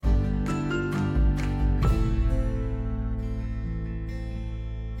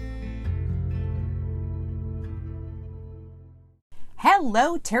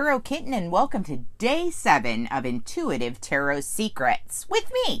Hello, Tarot Kitten, and welcome to Day 7 of Intuitive Tarot Secrets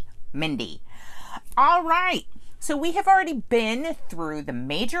with me, Mindy. All right, so we have already been through the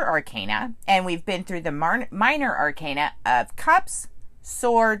major arcana, and we've been through the minor arcana of Cups,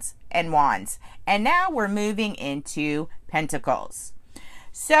 Swords, and Wands. And now we're moving into Pentacles.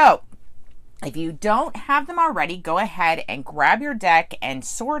 So, if you don't have them already, go ahead and grab your deck and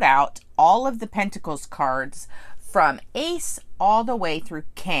sort out all of the Pentacles cards from Ace all the way through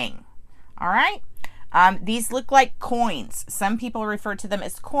King. All right? These look like coins. Some people refer to them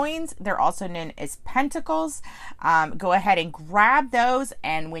as coins. They're also known as pentacles. Go ahead and grab those,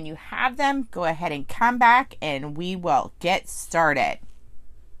 and when you have them, go ahead and come back and we will get started.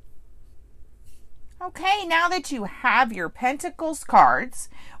 Okay, now that you have your Pentacles cards,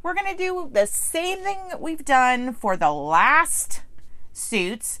 we're going to do the same thing that we've done for the last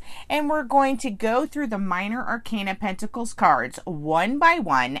suits, and we're going to go through the minor arcana Pentacles cards one by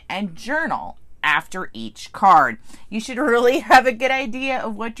one and journal after each card. You should really have a good idea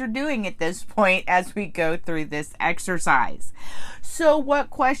of what you're doing at this point as we go through this exercise. So what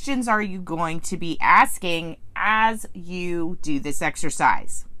questions are you going to be asking as you do this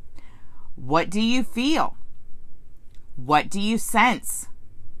exercise? What do you feel? What do you sense?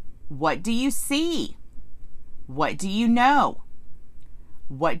 What do you see? What do you know?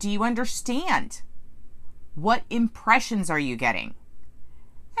 What do you understand? What impressions are you getting?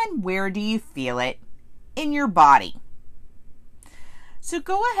 And where do you feel it in your body? So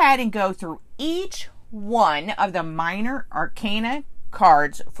go ahead and go through each one of the minor arcana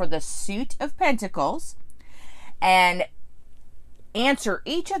cards for the suit of Pentacles and answer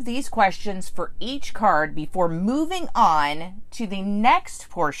each of these questions for each card before moving on to the next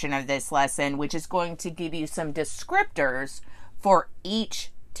portion of this lesson, which is going to give you some descriptors for each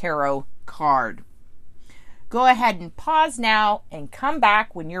tarot card. Go ahead and pause now and come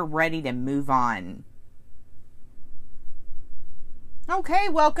back when you're ready to move on. Okay,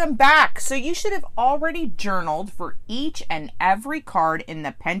 welcome back. So you should have already journaled for each and every card in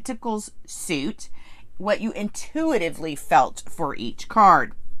the Pentacles suit, what you intuitively felt for each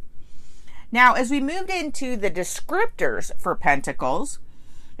card. Now, as we moved into the descriptors for Pentacles,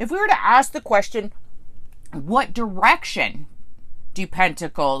 if we were to ask the question, what direction do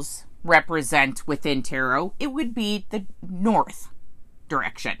Pentacles represent within tarot? It would be the north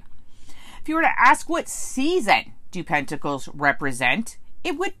direction. If you were to ask what season do Pentacles represent,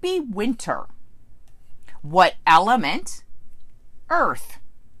 it would be winter. What element? Earth.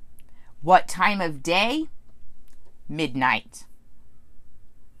 What time of day? Midnight.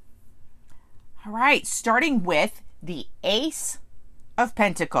 All right, starting with the Ace of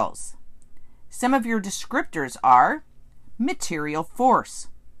Pentacles. Some of your descriptors are material force,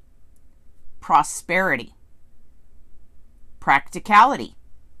 prosperity, practicality,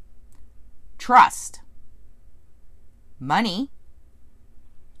 trust, money,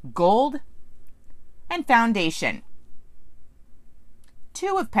 gold, and foundation.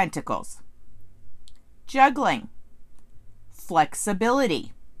 Two of Pentacles, juggling,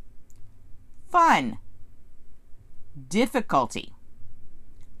 flexibility, fun, difficulty,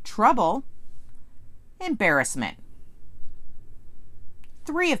 trouble, embarrassment.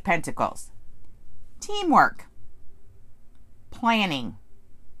 Three of Pentacles, teamwork, planning,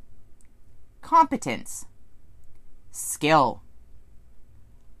 competence, skill,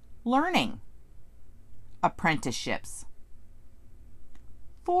 learning, apprenticeships.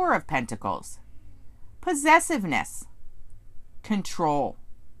 Four of Pentacles, possessiveness, control,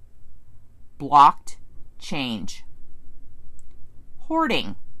 blocked change,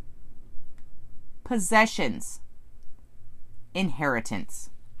 hoarding, possessions, inheritance.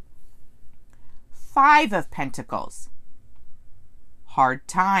 Five of Pentacles, hard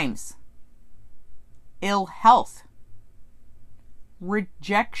times, ill health,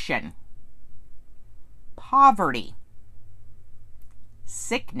 rejection, poverty,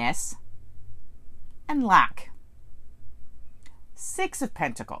 sickness, and lack. Six of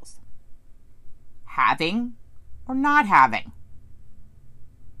Pentacles, having or not having,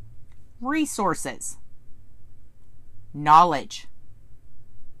 resources, knowledge,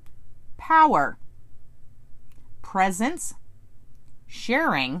 power, presence,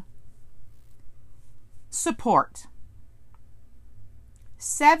 sharing, support.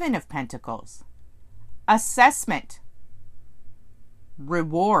 Seven of Pentacles, assessment,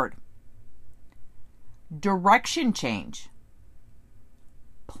 reward, direction change,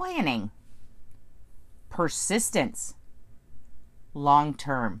 planning, persistence, long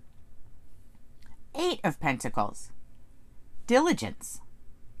term. Eight of Pentacles, diligence,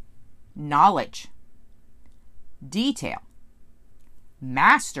 knowledge, detail,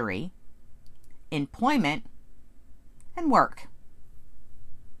 mastery, employment, and work.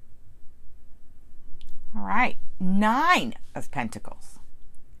 All right, 9 of Pentacles.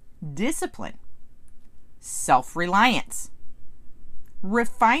 Discipline, self-reliance,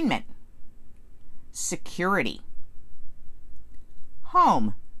 refinement, security,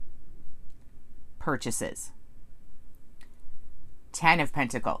 home, purchases. 10 of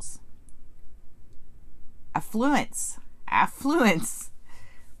Pentacles. Affluence,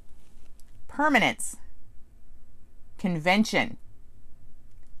 permanence, convention,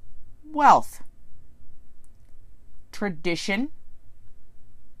 wealth, tradition,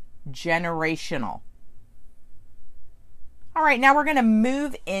 generational. All right, now we're going to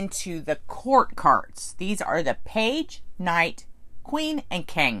move into the court cards. These are the Page, Knight, Queen, and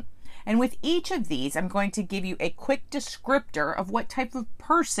King. And with each of these, I'm going to give you a quick descriptor of what type of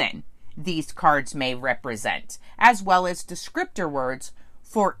person these cards may represent, as well as descriptor words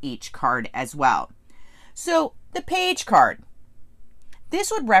for each card as well. So the Page card,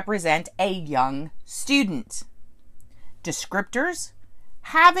 this would represent a young student. Descriptors: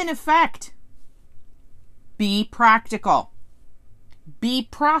 have an effect, be practical, be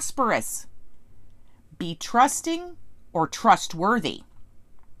prosperous, be trusting or trustworthy.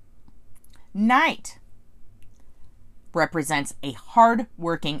 Knight represents a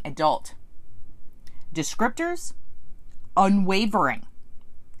hard-working adult. Descriptors: unwavering,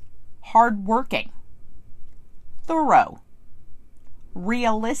 hard-working, thorough,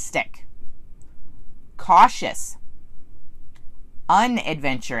 realistic, cautious,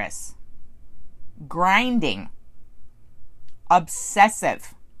 unadventurous, grinding,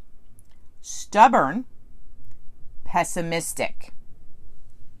 obsessive, stubborn, pessimistic.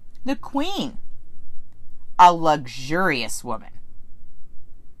 The Queen: a luxurious woman.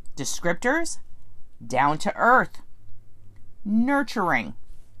 Descriptors: down to earth, nurturing,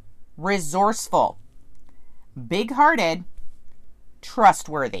 resourceful, big-hearted,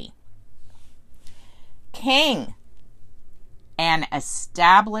 trustworthy. King: an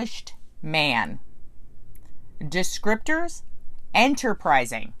established man. Descriptors: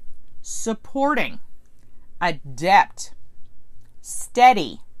 enterprising, supporting, adept,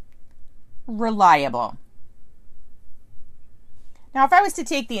 steady, reliable. Now, if I was to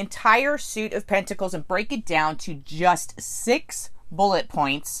take the entire suit of Pentacles and break it down to just 6 bullet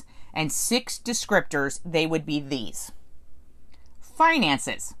points and 6 descriptors, they would be these: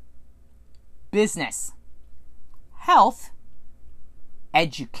 finances, business, health,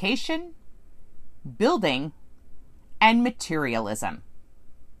 education, building, and materialism.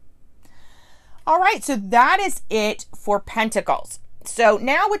 All right, so that is it for Pentacles. So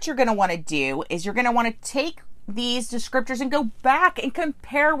now what you're going to want to do is you're going to want to take these descriptors and go back and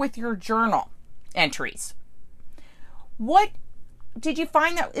compare with your journal entries. What did you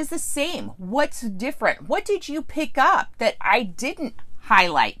find that is the same? What's different? What did you pick up that I didn't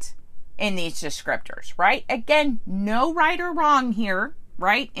highlight in these descriptors, right? Again, no right or wrong here,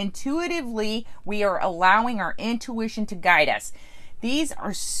 right? Intuitively, we are allowing our intuition to guide us. These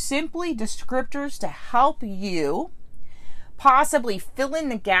are simply descriptors to help you possibly fill in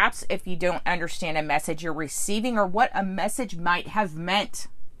the gaps if you don't understand a message you're receiving or what a message might have meant,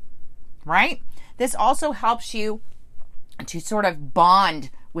 right? This also helps you to sort of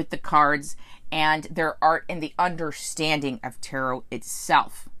bond with the cards and their art and the understanding of tarot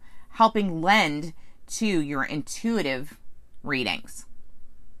itself, helping lend to your intuitive readings.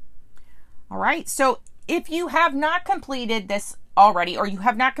 All right, so if you have not completed this already, or you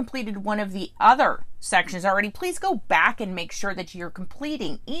have not completed one of the other sections already, please go back and make sure that you're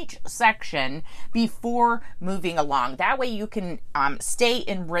completing each section before moving along. That way you can stay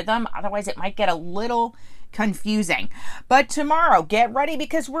in rhythm. Otherwise, it might get a little confusing. But tomorrow, get ready,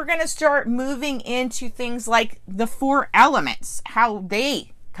 because we're going to start moving into things like the 4 elements, how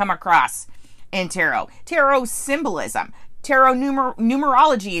they come across in tarot, tarot symbolism, tarot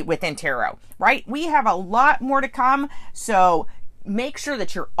numerology within tarot, right? We have a lot more to come, so make sure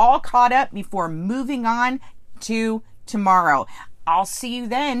that you're all caught up before moving on to tomorrow. I'll see you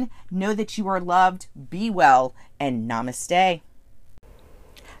then. Know that you are loved, be well, and namaste.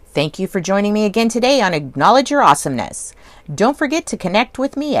 Thank you for joining me again today on Acknowledge Your Awesomeness. Don't forget to connect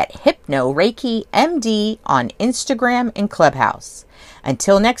with me at Hypno Reiki MD on Instagram and Clubhouse.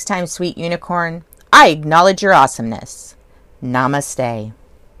 Until next time, sweet unicorn, I acknowledge your awesomeness. Namaste.